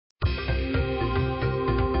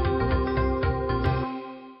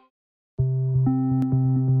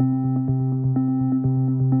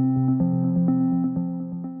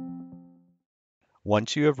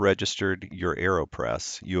Once you have registered your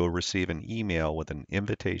Aeropress, you will receive an email with an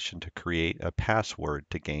invitation to create a password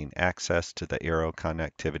to gain access to the Aero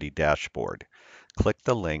Connectivity dashboard. Click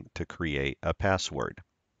the link to create a password.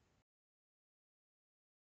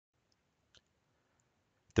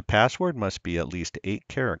 The password must be at least 8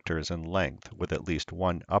 characters in length with at least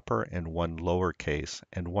one upper and one lowercase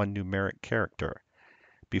and one numeric character.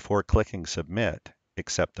 Before clicking Submit,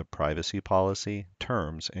 accept the privacy policy,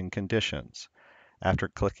 terms, and conditions. After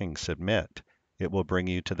clicking Submit, it will bring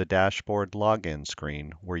you to the dashboard login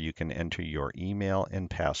screen where you can enter your email and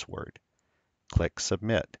password. Click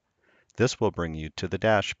Submit. This will bring you to the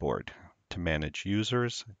dashboard. To manage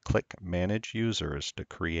users, click Manage Users to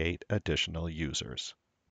create additional users.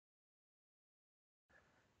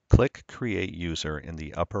 Click Create User in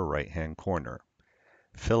the upper right-hand corner.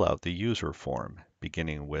 Fill out the user form,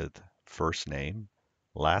 beginning with first name,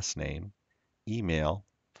 last name, email,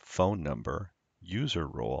 phone number, user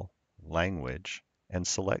role, language, and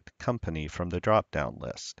select company from the drop-down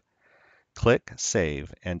list. Click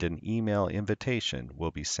Save and an email invitation will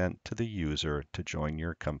be sent to the user to join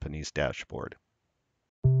your company's dashboard.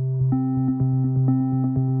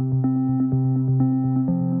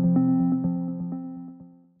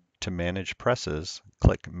 To manage presses,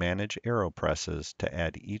 click Manage Aeropresses to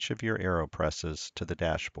add each of your Aeropresses to the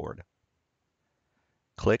dashboard.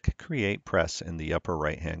 Click Create Press in the upper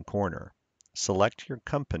right-hand corner. Select your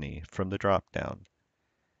company from the drop-down.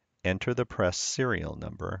 Enter the press serial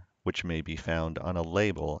number, which may be found on a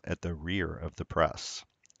label at the rear of the press.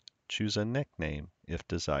 Choose a nickname if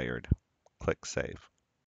desired. Click Save.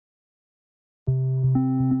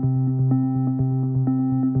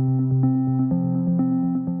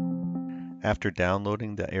 After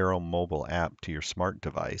downloading the Aero mobile app to your smart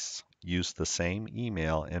device, use the same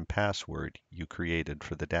email and password you created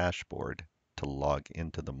for the dashboard to log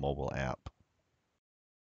into the mobile app.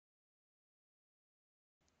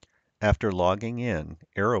 After logging in,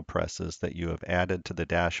 Aeropresses that you have added to the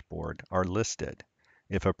dashboard are listed.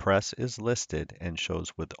 If a press is listed and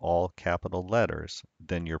shows with all capital letters,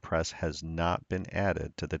 then your press has not been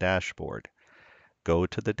added to the dashboard. Go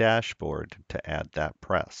to the dashboard to add that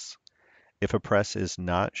press. If a press is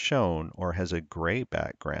not shown or has a gray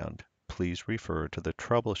background, please refer to the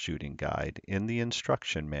troubleshooting guide in the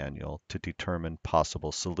instruction manual to determine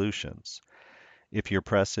possible solutions. If your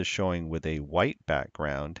press is showing with a white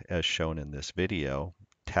background, as shown in this video,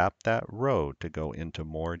 tap that row to go into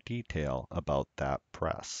more detail about that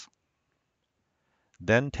press.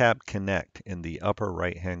 Then tap Connect in the upper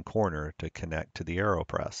right-hand corner to connect to the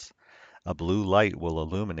Aeropress. A blue light will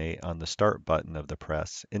illuminate on the Start button of the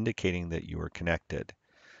press, indicating that you are connected.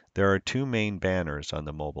 There are two main banners on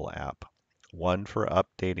the mobile app, one for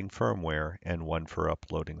updating firmware and one for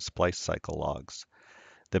uploading splice cycle logs.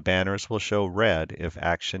 The banners will show red if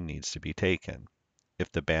action needs to be taken.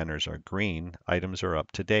 If the banners are green, items are up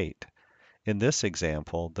to date. In this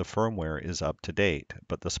example, the firmware is up to date,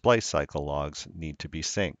 but the splice cycle logs need to be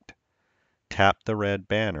synced. Tap the red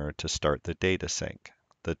banner to start the data sync.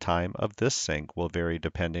 The time of this sync will vary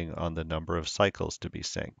depending on the number of cycles to be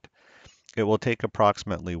synced. It will take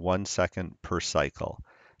approximately 1 second per cycle.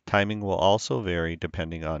 Timing will also vary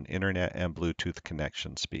depending on internet and Bluetooth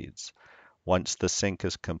connection speeds. Once the sync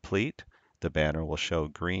is complete, the banner will show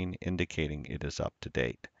green indicating it is up to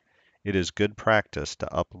date. It is good practice to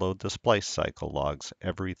upload the splice cycle logs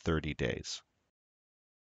every 30 days.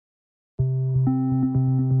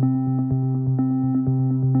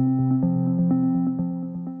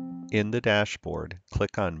 In the dashboard,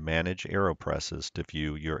 click on Manage Aeropresses to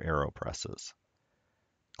view your Aeropresses.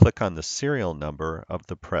 Click on the serial number of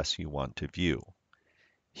the press you want to view.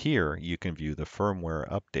 Here you can view the firmware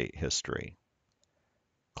update history.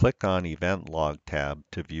 Click on Event Log tab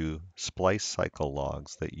to view splice cycle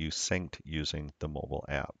logs that you synced using the mobile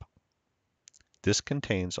app. This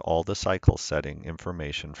contains all the cycle setting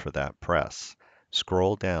information for that press.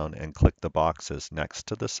 Scroll down and click the boxes next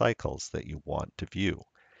to the cycles that you want to view.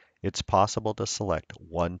 It's possible to select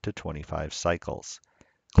 1 to 25 cycles.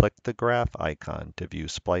 Click the graph icon to view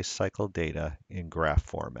splice cycle data in graph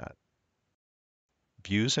format.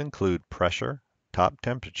 Views include pressure, top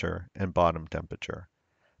temperature, and bottom temperature.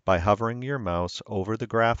 By hovering your mouse over the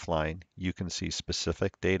graph line, you can see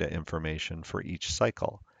specific data information for each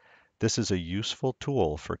cycle. This is a useful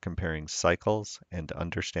tool for comparing cycles and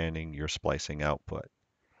understanding your splicing output.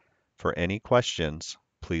 For any questions,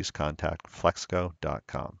 please contact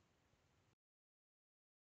flexco.com.